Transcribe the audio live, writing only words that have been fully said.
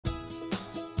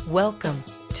Welcome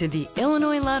to the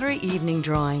Illinois Lottery Evening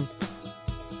Drawing.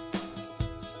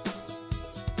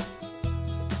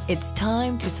 It's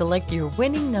time to select your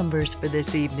winning numbers for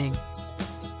this evening.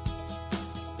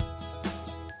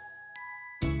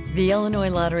 The Illinois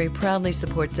Lottery proudly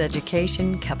supports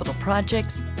education, capital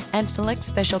projects, and select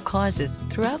special causes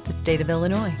throughout the state of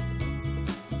Illinois.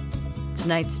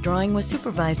 Tonight's drawing was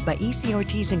supervised by E.C.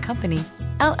 Ortiz & Company,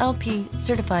 LLP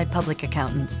Certified Public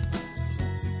Accountants.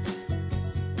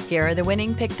 Here are the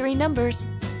winning Pick 3 numbers: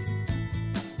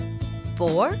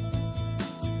 4,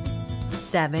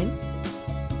 7,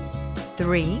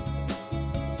 3,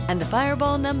 and the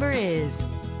fireball number is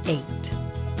 8.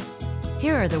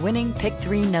 Here are the winning Pick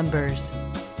 3 numbers: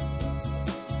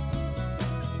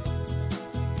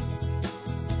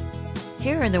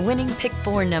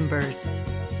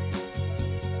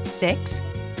 6,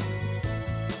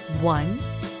 1,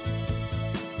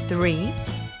 3,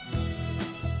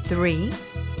 3,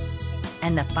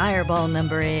 and the fireball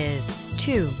number is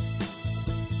 2.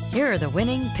 Here are the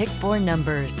winning Pick 4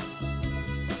 numbers: 23,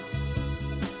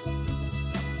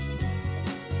 11,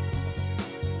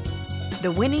 8, 14.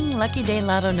 The winning Lucky Day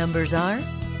Lotto numbers are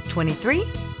 23,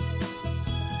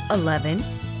 11,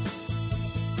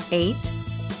 8,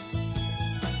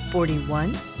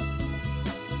 41,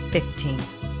 15.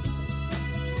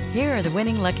 Here are the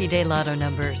winning Lucky Day Lotto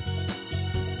numbers: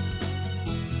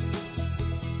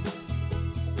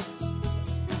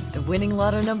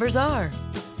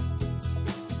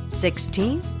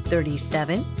 16,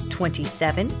 37,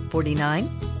 27, 49,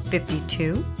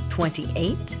 52,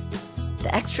 28.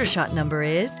 The extra shot number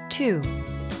is 2.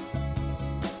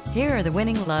 Here are the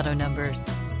winning Lotto numbers: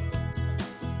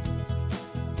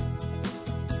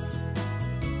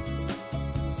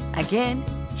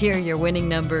 here are your winning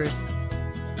numbers: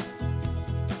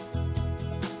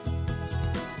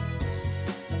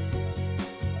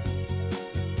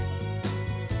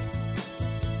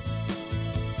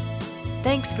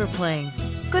 'Thanks for playing.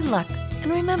 Good luck,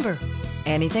 and remember,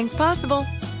 anything's possible.